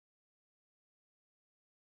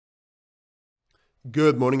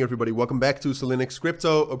Good morning, everybody. Welcome back to Cilinix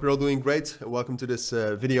Crypto. Hope you're all doing great. Welcome to this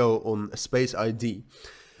video on Space ID.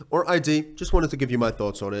 Or ID, just wanted to give you my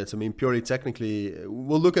thoughts on it. I mean, purely technically,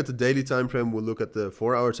 we'll look at the daily time frame, we'll look at the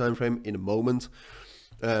 4-hour time frame in a moment.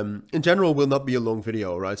 In general, will not be a long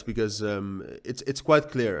video, right? Because it's quite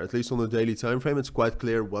clear, at least on the daily time frame, it's quite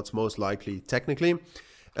clear what's most likely technically.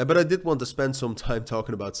 But I did want to spend some time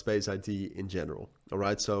talking about Space ID in general. All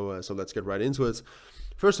right, so let's get right into it.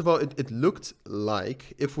 First of all, it looked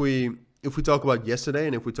like if we talk about yesterday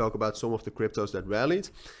and if we talk about some of the cryptos that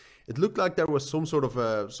rallied, it looked like there was some sort of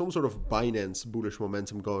Binance bullish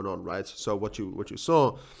momentum going on, right? So what you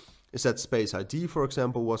saw is that Space ID, for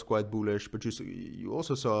example, was quite bullish, but you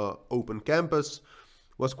also saw Open Campus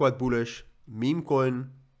was quite bullish, Memecoin,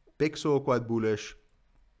 Pixel quite bullish.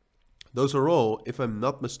 Those are all, if I'm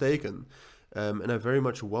not mistaken. And I very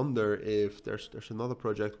much wonder if there's another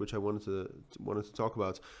project which I wanted to talk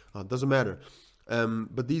about. Doesn't matter.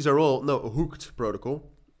 But these are all Hooked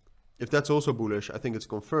protocol. If that's also bullish, I think it's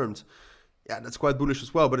confirmed. Yeah, that's quite bullish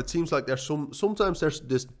as well. But it seems like there's sometimes there's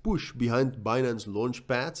this push behind Binance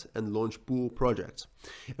Launchpad and Launchpool projects,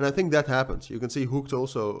 and I think that happens. You can see Hooked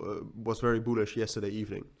also was very bullish yesterday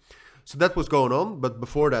evening. So that was going on, but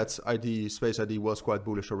before that, Space ID was quite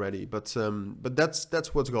bullish already. But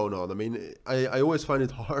that's what's going on. I mean, I always find it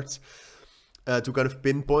hard to kind of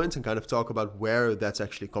pinpoint and kind of talk about where that's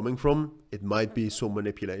actually coming from. It might be some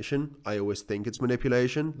manipulation. I always think it's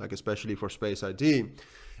manipulation, like especially for Space ID,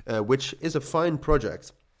 which is a fine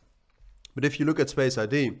project. But if you look at Space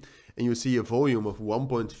ID and you see a volume of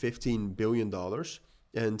 $1.15 billion,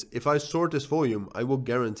 and if I sort this volume, I will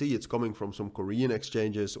guarantee it's coming from some Korean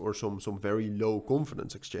exchanges or some very low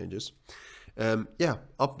confidence exchanges. Yeah,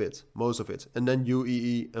 Upbit, most of it. And then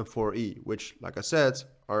UEE and 4E, which, like I said,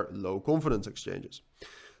 are low confidence exchanges.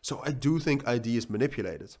 So I do think ID is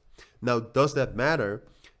manipulated. Now, does that matter?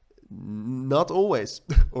 Not always.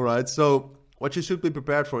 All right. So what you should be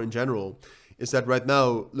prepared for in general is that right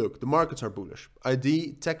now, look, the markets are bullish.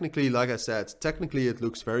 ID, technically, like I said, technically it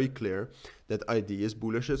looks very clear that ID is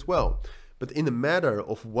bullish as well. But in a matter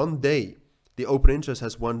of one day, the open interest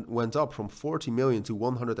has went up from 40 million to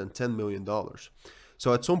 $110 million.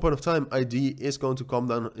 So at some point of time, ID is going to come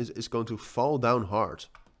down, is going to fall down hard.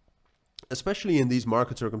 Especially in these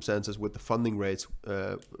market circumstances with the funding rates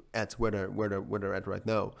at where they're at right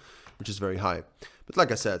now, which is very high. But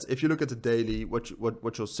like I said, if you look at the daily, what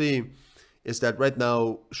you'll see is that right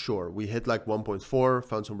now, sure, we hit like 1.4,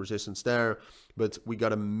 found some resistance there, but we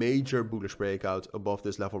got a major bullish breakout above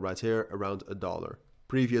this level right here, around $1.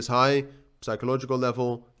 Previous high, psychological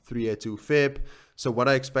level, 382 fib. So what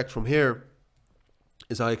I expect from here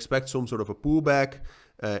is I expect some sort of a pullback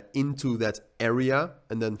into that area,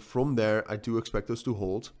 and then from there, I do expect us to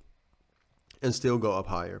hold and still go up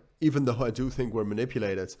higher. Even though I do think we're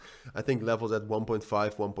manipulated. I think levels at 1.5,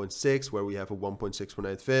 1.6, where we have a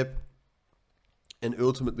 1.618 fib, and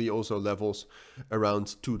ultimately also levels around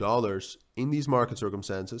 $2 in these market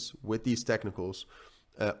circumstances with these technicals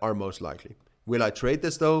are most likely. Will I trade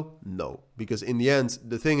this though? No, because in the end,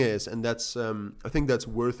 the thing is, and that's I think that's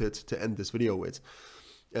worth it to end this video with.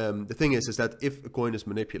 The thing is that if a coin is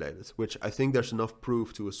manipulated, which I think there's enough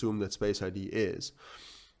proof to assume that Space ID is,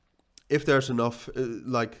 if there's enough,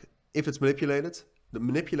 if it's manipulated, the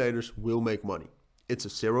manipulators will make money. It's a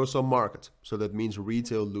zero-sum market, so that means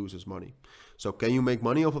retail loses money. So can you make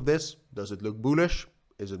money off of this? Does it look bullish?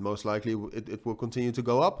 Is it most likely it will continue to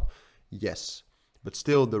go up? Yes. But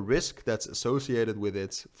still, the risk that's associated with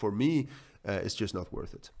it, for me, is just not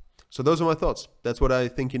worth it. So those are my thoughts. That's what I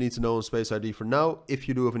think you need to know on Space ID for now. If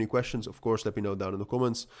you do have any questions, of course, let me know down in the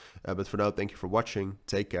comments. But for now, thank you for watching.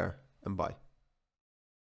 Take care and bye.